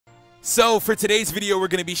So for today's video, we're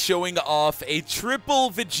going to be showing off a triple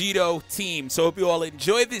Vegito team. So hope you all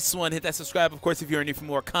enjoy this one. Hit that subscribe, of course, if you're new for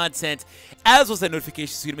more content, as well as that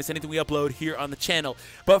notification so you don't miss anything we upload here on the channel.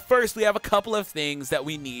 But first, we have a couple of things that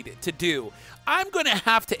we need to do. I'm going to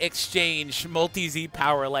have to exchange multi-Z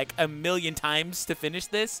power like a million times to finish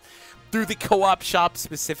this through the co-op shop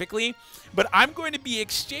specifically. But I'm going to be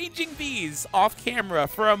exchanging these off camera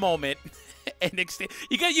for a moment. And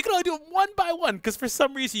you can only do them one by one because for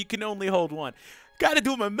some reason you can only hold one. Got to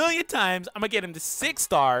do them a million times. I'm going to get him to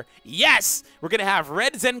 6-star. Yes! We're going to have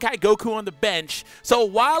Red Zenkai Goku on the bench. So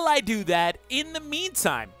while I do that, in the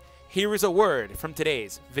meantime, here is a word from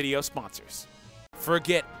today's video sponsors.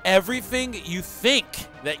 Forget everything you think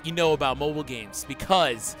that you know about mobile games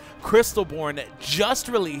because Crystalborn just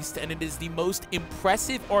released and it is the most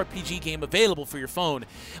impressive RPG game available for your phone.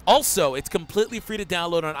 Also, it's completely free to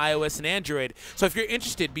download on iOS and Android. So if you're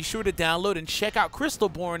interested, be sure to download and check out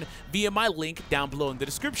Crystalborn via my link down below in the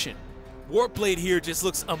description. Warblade here just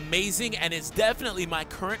looks amazing and is definitely my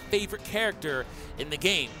current favorite character in the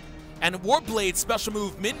game. And Warblade's special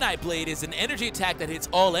move, Midnight Blade, is an energy attack that hits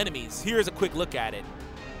all enemies. Here's a quick look at it.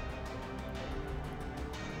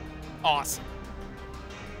 Awesome.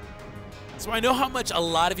 So I know how much a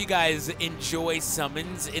lot of you guys enjoy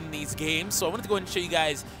summons in these games, so I wanted to go ahead and show you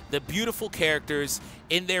guys the beautiful characters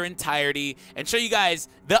in their entirety and show you guys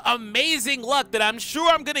the amazing luck that I'm sure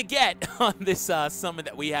I'm going to get on this summon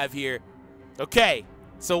that we have here. Okay,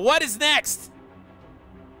 so what is next?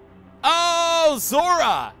 Oh,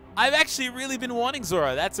 Zora! I've actually really been wanting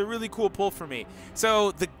Zora. That's a really cool pull for me.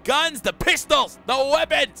 So the guns, the pistols, the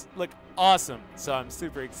weapons look awesome. So I'm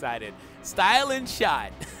super excited. Style and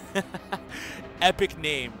shot. Epic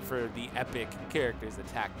name for the epic characters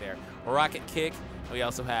attack there. Rocket kick. We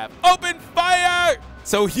also have open fire.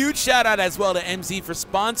 So huge shout out as well to MZ for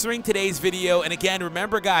sponsoring today's video. And again,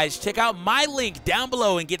 remember guys, check out my link down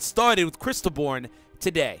below and get started with Crystalborn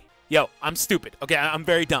today. Yo, I'm stupid. Okay, I'm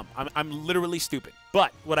very dumb. I'm literally stupid.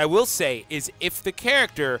 But what I will say is if the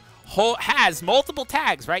character has multiple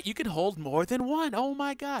tags, right, you can hold more than one. Oh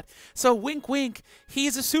my god. So wink wink,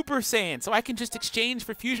 he's a Super Saiyan. So I can just exchange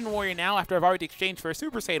for Fusion Warrior now after I've already exchanged for a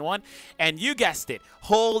Super Saiyan 1. And you guessed it,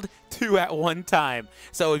 hold 2 at one time.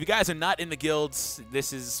 So if you guys are not in the guilds,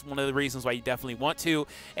 this is one of the reasons why you definitely want to.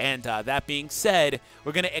 And that being said,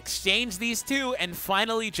 we're going to exchange these two and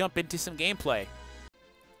finally jump into some gameplay.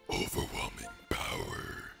 Overwhelming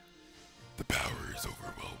power. The power is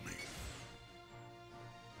overwhelming.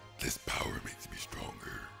 This power makes me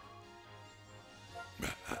stronger.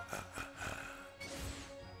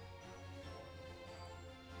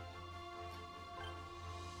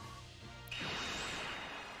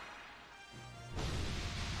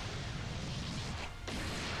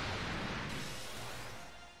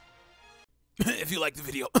 If you like the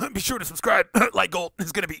video, be sure to subscribe. Like goal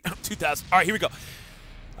is going to be 2,000. All right, here we go.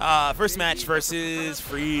 First match versus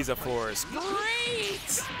Frieza Force.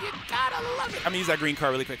 Great! You gotta love it. I'm gonna use that green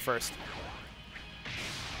card really quick first.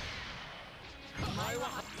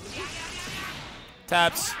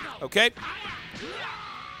 Taps. Okay.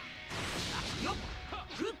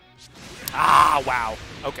 Ah, wow.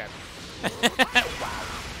 Okay. Wow.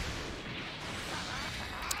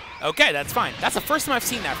 Okay, that's fine. That's the first time I've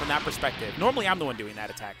seen that from that perspective. Normally, I'm the one doing that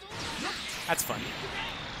attack. That's fun.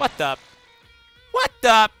 What the? What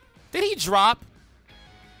the? Did he drop?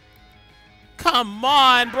 Come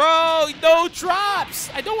on, bro. No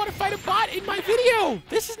drops. I don't want to fight a bot in my video.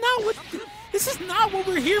 This is not what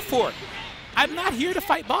we're here for. I'm not here to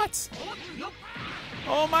fight bots.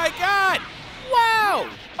 Oh my god. Wow.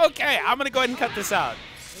 Okay, I'm going to go ahead and cut this out.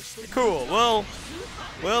 Cool.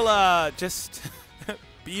 We'll just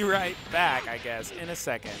be right back, I guess, in a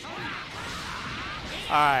second.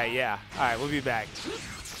 All right, yeah. All right, we'll be back.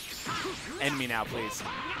 End me now, please.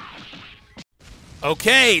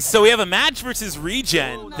 Okay, so we have a match versus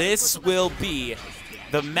Regen. This will be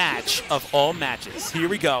the match of all matches. Here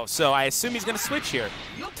we go. So I assume he's going to switch here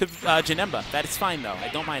to Janemba. That is fine, though. I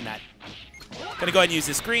don't mind that. Going to go ahead and use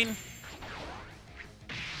this green.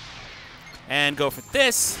 And go for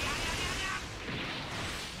this.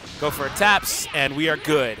 Go for taps, and we are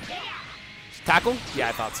good. Tackle? Yeah,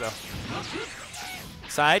 I thought so.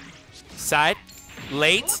 Side. Side.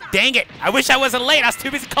 Late. Dang it. I wish I wasn't late. I was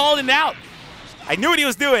too busy calling it out. I knew what he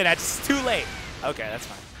was doing. I just too late. Okay, that's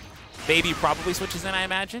fine. Baby probably switches in, I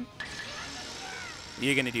imagine.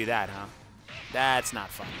 You're going to do that, huh? That's not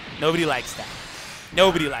fun. Nobody likes that.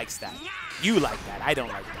 Nobody likes that. You like that. I don't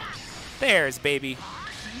like that. There's Baby.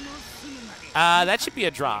 That should be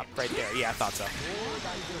a drop right there. Yeah, I thought so.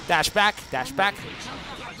 Dash back. Dash back.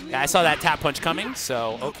 Yeah, I saw that tap punch coming,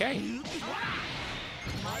 so okay.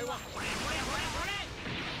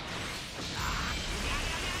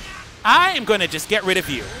 I am going to just get rid of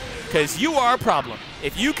you, because you are a problem.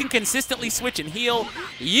 If you can consistently switch and heal,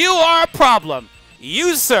 you are a problem.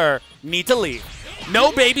 You, sir, need to leave.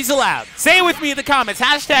 No babies allowed. Say it with me in the comments.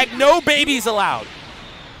 Hashtag no babies allowed.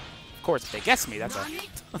 Of course, if they guess me, that's a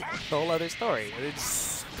whole other story. They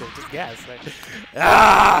just guess.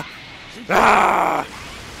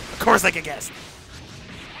 Of course I can guess.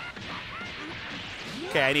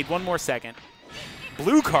 Okay, I need one more second.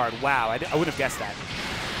 Blue card. Wow, I wouldn't have guessed that.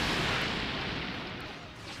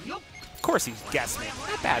 Of course he guessed me.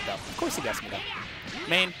 Not bad, though. Of course he guessed me, though.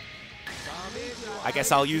 Main. I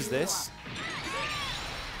guess I'll use this.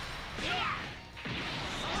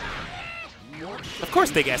 Of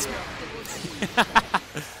course they guessed me.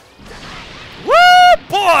 Woo,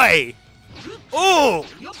 boy! Ooh!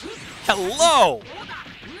 Hello!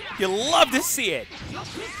 You love to see it.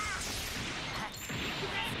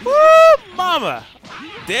 Woo, mama!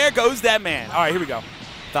 There goes that man. All right, here we go.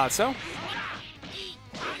 Thought so.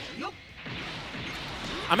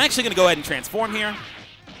 I'm actually going to go ahead and transform here.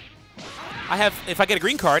 I have, if I get a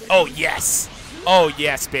green card, oh, yes. Oh,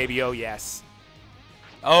 yes, baby, oh, yes.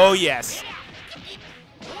 Oh, yes.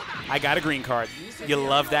 I got a green card. You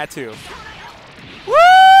love that, too.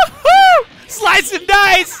 Woo-hoo! Slice and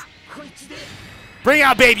dice! Bring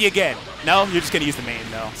out baby again. No, you're just going to use the main,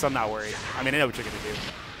 though, so I'm not worried. I mean, I know what you're going to do.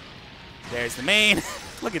 There's the main.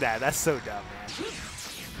 Look at that. That's so dumb,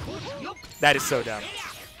 man. That is so dumb.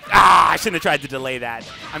 Ah, I shouldn't have tried to delay that.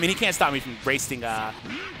 I mean, he can't stop me from wasting the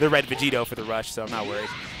red Vegito for the rush, so I'm not worried.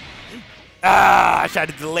 Ah, I tried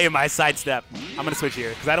to delay my sidestep. I'm going to switch here,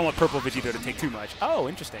 because I don't want purple Vegito to take too much. Oh,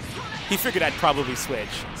 interesting. He figured I'd probably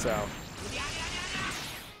switch, so.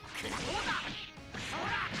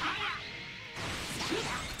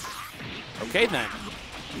 Okay, then.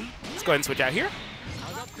 Let's go ahead and switch out here.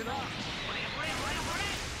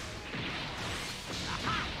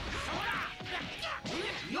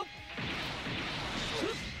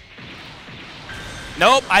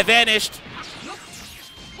 Nope, I vanished.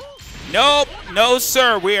 Nope, no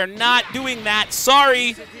sir, we are not doing that.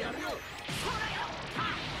 Sorry.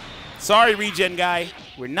 Sorry, regen guy.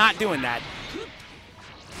 We're not doing that.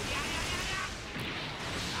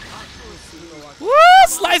 Woo,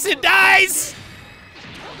 slice and dice.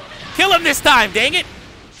 Kill him this time, dang it.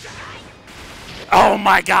 Oh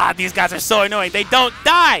my god, these guys are so annoying. They don't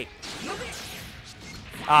die.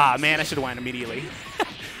 Ah, man, I should have went immediately.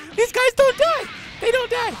 These guys don't die. They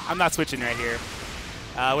don't die. I'm not switching right here.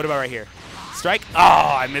 What about right here? Strike?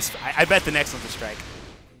 Oh, I missed. I bet the next one's a strike.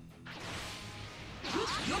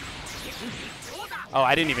 Oh,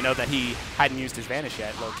 I didn't even know that he hadn't used his vanish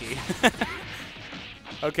yet, low-key.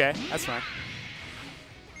 Okay, that's fine.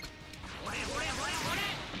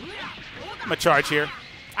 I'm going to charge here.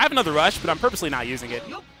 I have another rush, but I'm purposely not using it.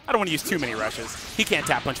 I don't want to use too many rushes. He can't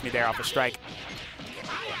tap punch me there off a strike.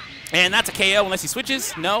 And that's a KO unless he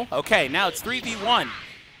switches. No? Okay, now it's 3v1.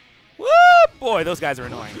 Woo! Boy, those guys are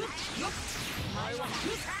annoying.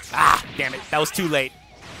 Ah, damn it. That was too late.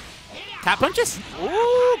 Tap punches?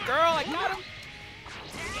 Ooh, girl, I got him.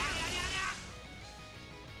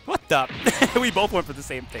 What the? We both went for the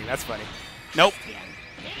same thing. That's funny. Nope.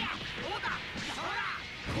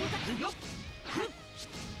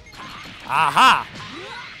 Aha!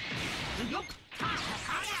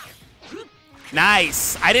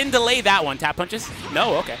 Nice. I didn't delay that one. Tap punches?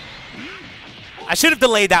 No? Okay. I should have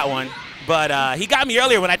delayed that one, but he got me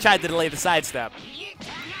earlier when I tried to delay the sidestep.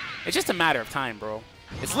 It's just a matter of time, bro.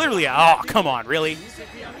 It's literally a, oh, come on, really?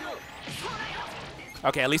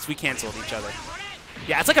 Okay, at least we canceled each other.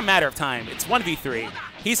 Yeah, it's like a matter of time. It's 1v3.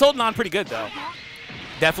 He's holding on pretty good, though.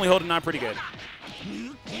 Definitely holding on pretty good.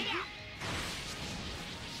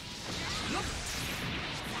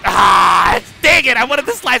 Ah, dang it! I wanted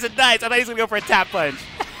to slice and dice. I thought he was going to go for a tap punch.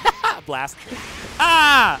 Blast.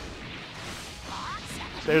 Ah!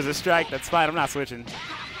 There's a strike. That's fine. I'm not switching.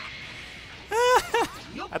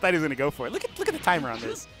 I thought he was going to go for it. Look at the timer on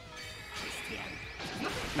this.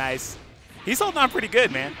 Nice. He's holding on pretty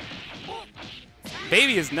good, man.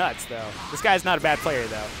 Baby is nuts, though. This guy's not a bad player,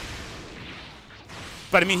 though.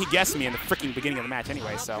 But, I mean, he guessed me in the freaking beginning of the match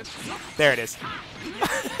anyway, so there it is.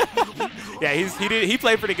 Yeah, he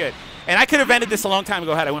played pretty good. And I could have ended this a long time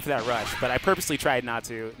ago had I went for that rush, but I purposely tried not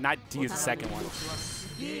to use the second one.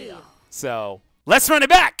 So, let's run it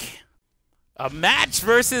back. A match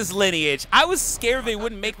versus Lineage. I was scared they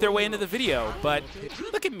wouldn't make their way into the video, but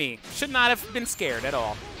look at me. Should not have been scared at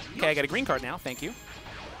all. Okay, I got a green card now. Thank you.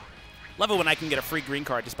 Love it when I can get a free green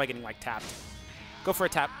card just by getting, like, tapped. Go for a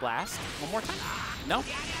tap blast. One more time. No?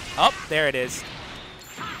 Oh, there it is.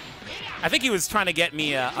 I think he was trying to get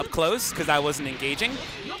me up close because I wasn't engaging.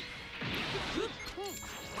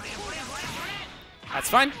 That's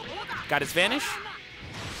fine. Got his vanish.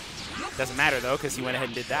 Doesn't matter, though, because he went ahead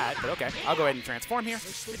and did that. But okay, I'll go ahead and transform here.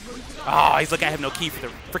 Oh, he's like, I have no key for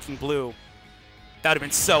the freaking blue. That would have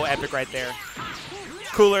been so epic right there.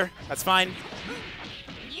 Cooler. That's fine.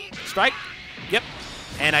 Strike. Yep.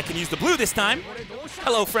 And I can use the blue this time.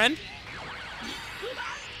 Hello, friend.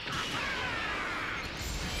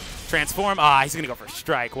 Transform. Ah, he's going to go for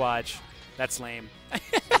strike. Watch. That's lame.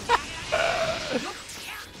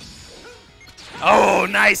 Oh,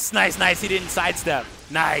 nice, nice, nice. He didn't sidestep.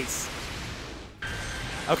 Nice.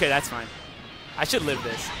 Okay, that's fine. I should live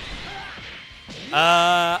this.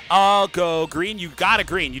 I'll go green. You got a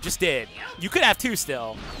green. You just did. You could have two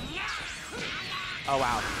still. Oh,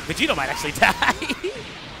 wow. Vegito might actually die.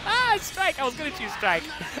 Ah, strike. I was going to choose strike.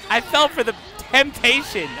 I fell for the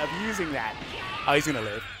temptation of using that. Oh, he's going to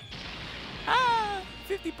live. Ah,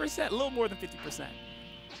 50%. A little more than 50%.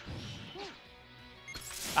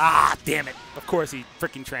 Ah, damn it. Of course he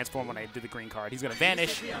freaking transformed when I did the green card. He's going to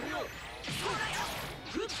vanish.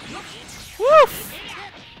 Woof!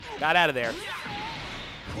 Got out of there.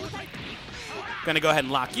 Going to go ahead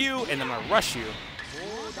and lock you, and then I'm going to rush you.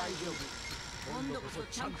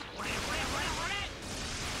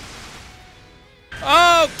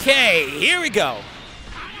 Okay, here we go.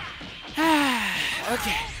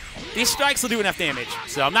 Okay. These strikes will do enough damage,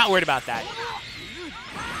 so I'm not worried about that.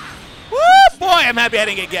 Woo! Boy, I'm happy I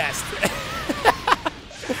didn't get guessed.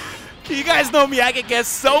 You guys know me, I get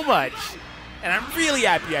guessed so much. And I'm really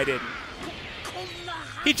happy I didn't.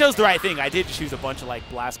 He chose the right thing. I did choose a bunch of like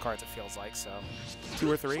blast cards, it feels like, so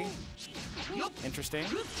 2 or 3. Interesting.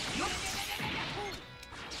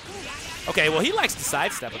 Okay, well he likes to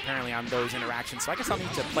sidestep apparently on those interactions, so I guess I'll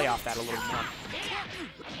need to play off that a little more.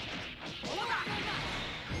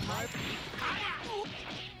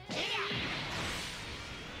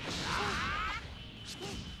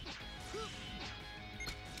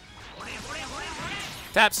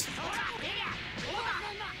 Taps.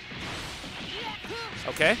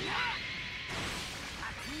 Okay.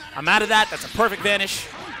 I'm out of that. That's a perfect vanish.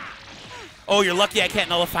 Oh, you're lucky I can't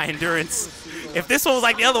nullify endurance. If this one was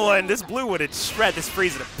like the other one, this blue would have shred this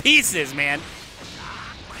Frieza to pieces, man.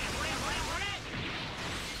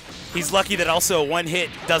 He's lucky that also one hit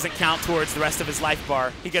doesn't count towards the rest of his life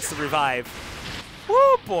bar. He gets to revive.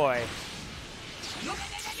 Woo, boy.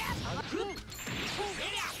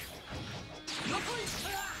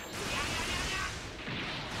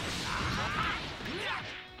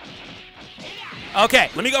 Okay,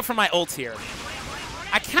 let me go for my ult here.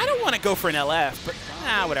 I kind of want to go for an LF, but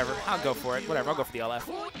whatever. I'll go for it. Whatever, I'll go for the LF.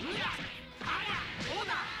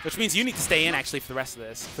 Which means you need to stay in, actually, for the rest of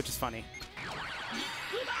this, which is funny.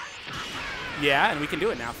 Yeah, and we can do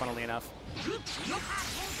it now, funnily enough.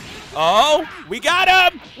 Oh, we got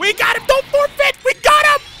him! We got him! Don't forfeit! We got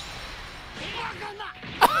him!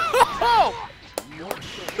 Oh!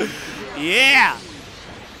 Yeah!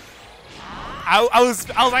 I was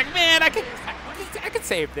like, man, I could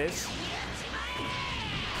save this.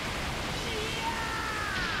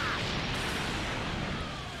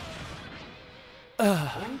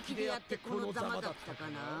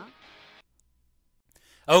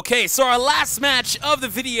 Okay, so our last match of the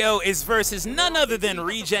video is versus none other than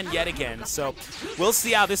Regen yet again. So we'll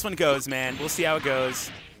see how this one goes, man. We'll see how it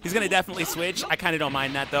goes. He's going to definitely switch. I kind of don't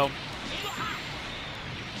mind that, though.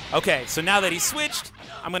 Okay, so now that he's switched,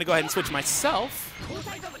 I'm going to go ahead and switch myself.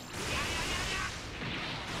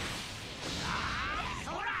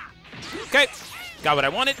 Okay, got what I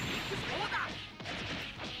wanted.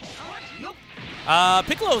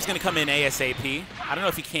 Piccolo's going to come in ASAP. I don't know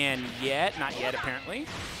if he can yet. Not yet, apparently.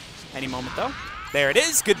 Any moment, though. There it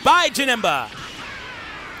is. Goodbye, Janemba.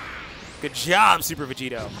 Good job, Super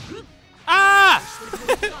Vegito. Ah!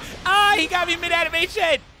 Ah, he got me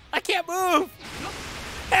mid-animation. I can't move.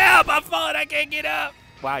 Help, I'm falling. I can't get up.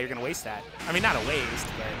 Wow, you're going to waste that. I mean, not a waste,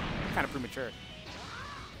 but kind of premature.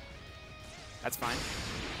 That's fine.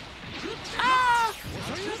 Ah!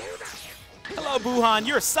 Hello, Buhan.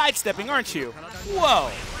 You're sidestepping, aren't you?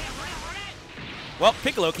 Whoa. Well,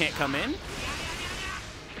 Piccolo can't come in.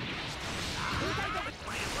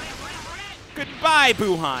 Goodbye,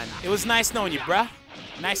 Buhan. It was nice knowing you, bruh.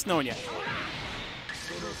 Nice knowing you.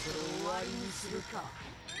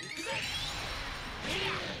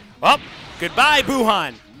 Well, goodbye,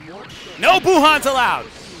 Buhan. No Buhans allowed.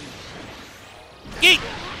 Yeet.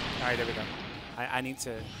 All right, there we go. I need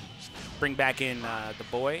to bring back in the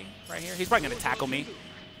boy right here. He's probably going to tackle me.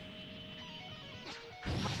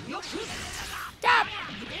 Stop.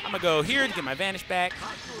 I'm going to go here to get my vanish back.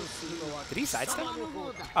 Did he sidestep?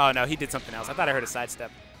 Oh, no, he did something else. I thought I heard a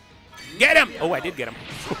sidestep. Get him! Oh, I did get him.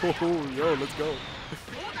 Yo, let's go.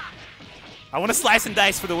 I want to slice and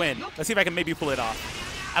dice for the win. Let's see if I can maybe pull it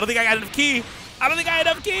off. I don't think I got enough ki. I don't think I have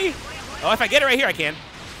enough ki. Oh, if I get it right here, I can.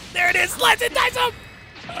 There it is. Slice and dice him.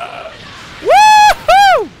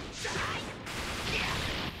 Woohoo!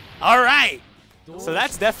 All right. So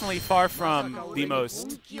that's definitely far from the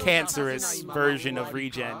most cancerous version of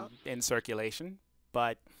regen in circulation,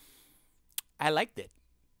 but I liked it.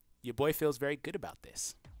 Your boy feels very good about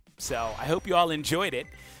this. So I hope you all enjoyed it.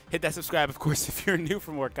 Hit that subscribe, of course, if you're new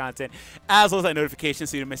for more content, as well as that notification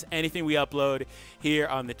so you don't miss anything we upload here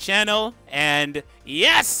on the channel. And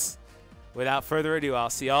yes, without further ado, I'll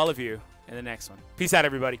see all of you in the next one. Peace out,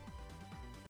 everybody.